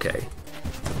 That's okay.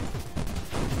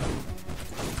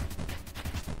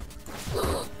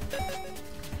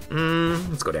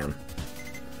 Let's go down.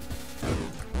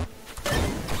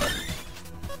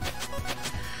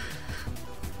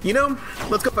 You know,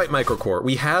 let's go fight Microcore.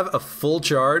 We have a full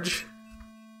charge.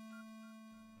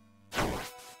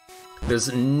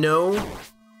 There's no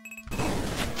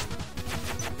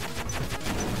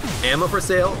ammo for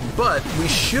sale, but we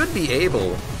should be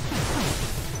able,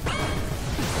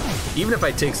 even if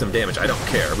I take some damage, I don't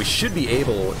care. We should be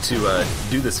able to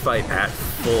do this fight at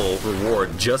full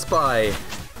reward just by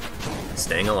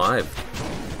staying alive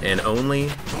and only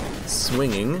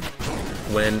swinging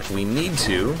when we need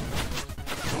to.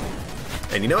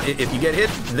 And you know, if you get hit,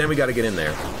 then we gotta get in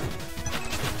there.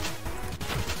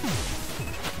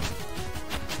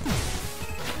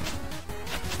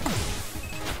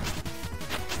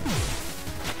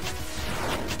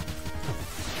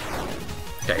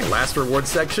 Okay, last reward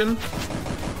section.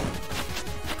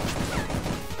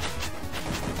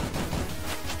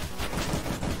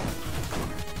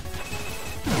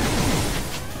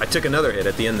 I took another hit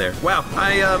at the end there. Wow,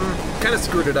 I kind of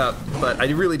screwed it up, but I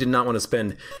really did not want to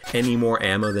spend any more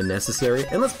ammo than necessary.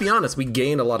 And let's be honest, we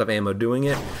gained a lot of ammo doing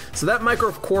it. So that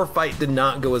micro core fight did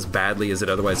not go as badly as it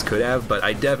otherwise could have, but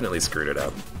I definitely screwed it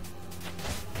up.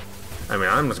 I mean,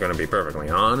 I'm just gonna be perfectly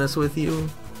honest with you.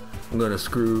 I'm gonna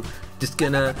just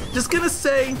gonna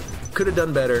say, could have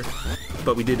done better,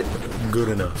 but we did good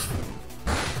enough.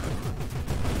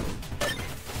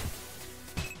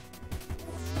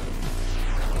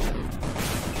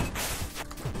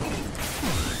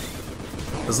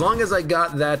 As long as I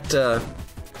got that,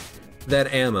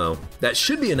 that ammo. That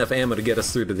should be enough ammo to get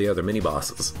us through to the other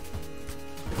mini-bosses.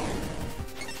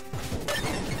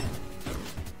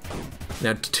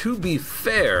 Now, to be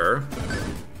fair...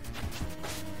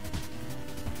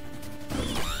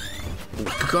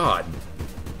 Oh, God.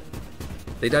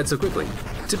 They died so quickly.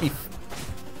 To be...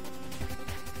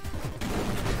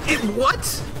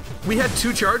 What? We had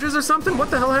 2 charges or something? What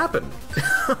the hell happened?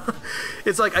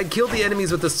 It's like I killed the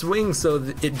enemies with the swing, so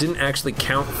it didn't actually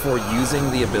count for using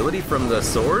the ability from the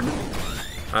sword?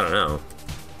 I don't know.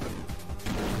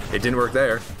 It didn't work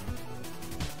there.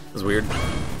 It was weird.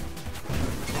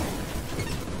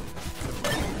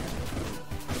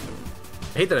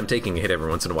 I hate that I'm taking a hit every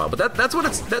once in a while, but that's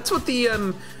what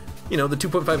the you know, the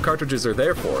 2.5 cartridges are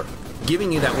there for.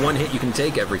 Giving you that one hit you can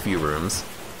take every few rooms.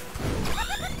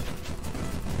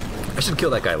 I should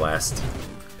kill that guy last.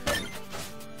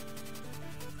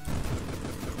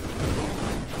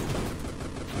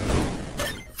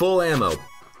 Full ammo.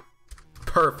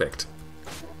 Perfect.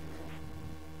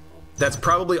 That's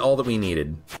probably all that we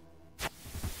needed.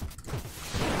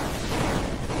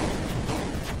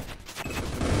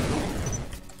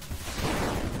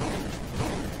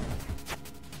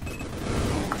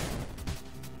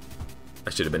 I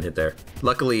should have been hit there.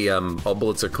 Luckily, all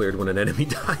bullets are cleared when an enemy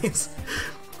dies.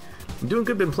 I'm doing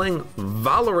good, been playing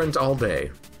Valorant all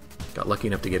day. Got lucky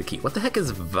enough to get a key. What the heck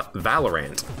is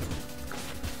Valorant?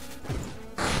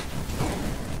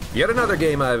 Yet another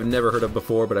game I've never heard of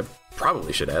before, but I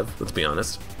probably should have, let's be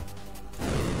honest.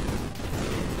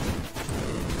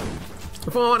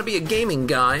 If I want to be a gaming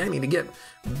guy, I need to get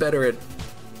better at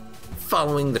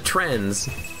following the trends.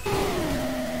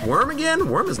 Worm again?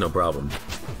 Worm is no problem.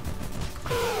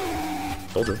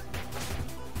 Told you.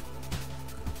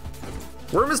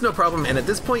 Worm is no problem, and at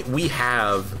this point we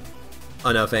have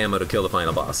enough ammo to kill the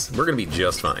final boss. We're gonna be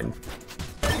just fine.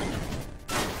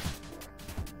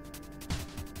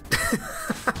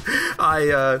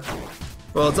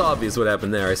 Well, it's obvious what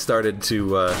happened there. I started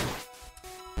to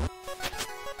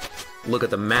look at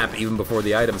the map even before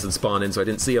the items had spawned in, so I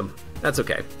didn't see them. That's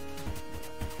okay.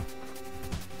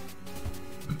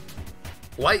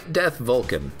 White Death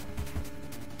Vulcan.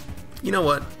 You know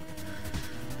what?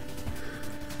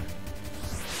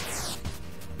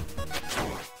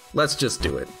 Let's just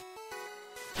do it.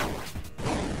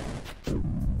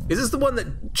 Is this the one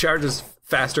that charges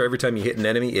faster every time you hit an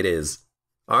enemy? It is.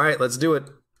 Alright, let's do it.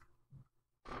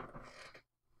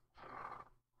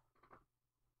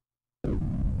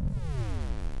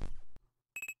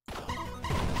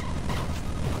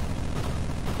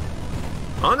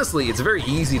 Honestly, it's very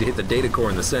easy to hit the data core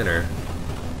in the center.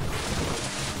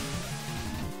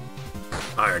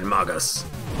 Iron Magus.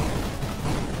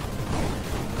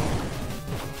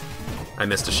 I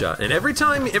missed a shot. And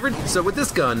so with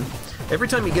this gun, every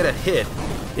time you get a hit,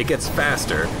 it gets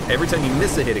faster. Every time you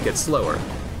miss a hit, it gets slower.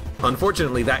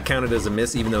 Unfortunately, that counted as a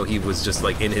miss, even though he was just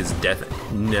like in his death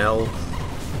knell.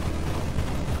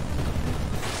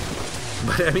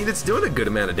 But I mean, it's doing a good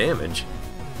amount of damage.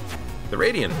 The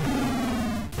Radiant.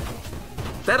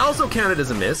 That also counted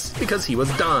as a miss, because he was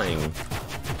dying.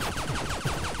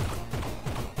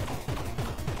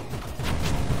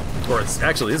 Or it's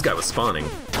actually, this guy was spawning.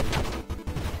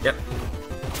 Yep.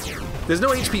 There's no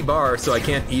HP bar, so I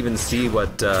can't even see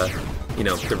what, you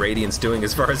know, the Radiant's doing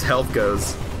as far as health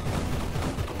goes.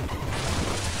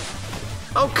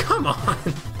 Oh, come on!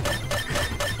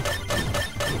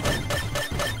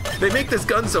 They make this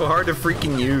gun so hard to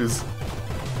freaking use.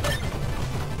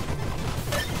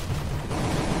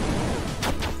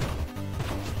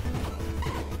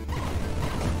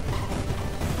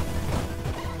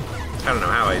 I don't know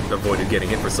how I avoided getting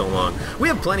hit for so long. We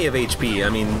have plenty of HP. I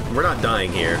mean, we're not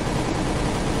dying here.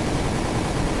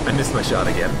 I missed my shot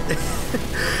again.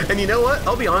 And you know what?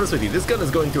 I'll be honest with you. This gun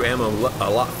is going through ammo a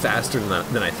lot faster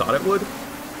than I thought it would.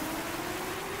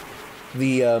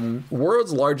 The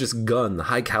world's largest gun, the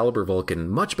high caliber Vulcan,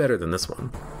 much better than this one.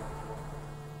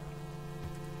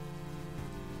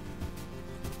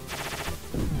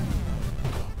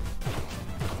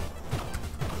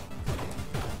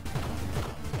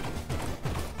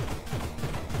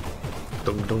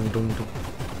 Dum, dum, dum, dum.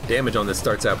 Damage on this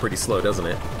starts out pretty slow, doesn't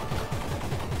it?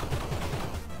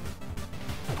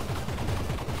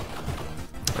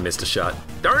 I missed a shot.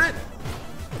 Darn it!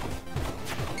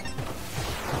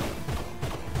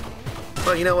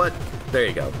 Well, you know what? There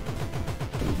you go.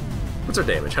 What's our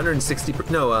damage? 160?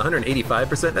 No,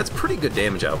 185%? That's pretty good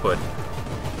damage output.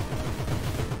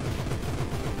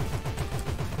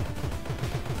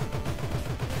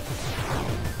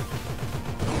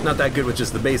 Not that good with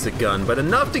just the basic gun, but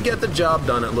enough to get the job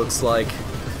done, it looks like.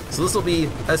 So this will be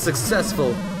a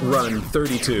successful run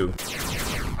 32.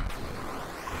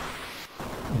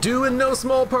 Due in no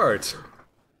small part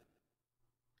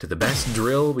to the best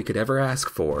drill we could ever ask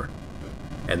for,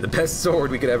 and the best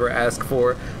sword we could ever ask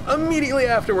for immediately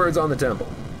afterwards on the temple.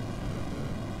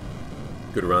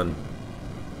 Good run.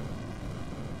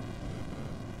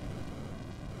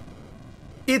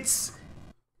 It's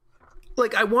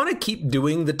like, I want to keep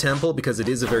doing the temple because it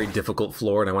is a very difficult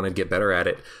floor and I want to get better at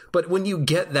it. But when you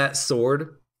get that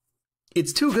sword,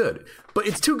 it's too good. But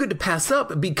it's too good to pass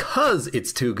up because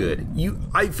it's too good.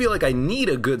 I feel like I need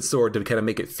a good sword to kind of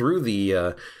make it through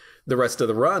the rest of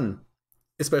the run,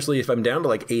 especially if I'm down to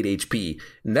like 8 HP.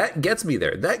 And that gets me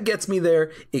there. That gets me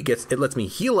there. It lets me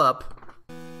heal up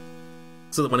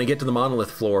so that when I get to the Monolith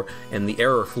floor and the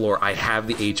Error floor, I have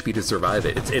the HP to survive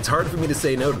it. It's hard for me to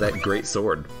say no to that great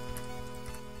sword.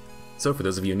 So for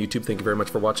those of you on YouTube, thank you very much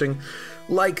for watching.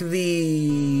 Like the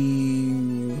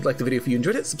video if you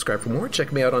enjoyed it, subscribe for more,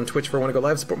 check me out on Twitch for I Want to Go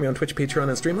Live, support me on Twitch, Patreon,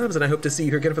 and Streamlabs, and I hope to see you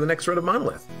here again for the next run of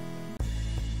Monolith.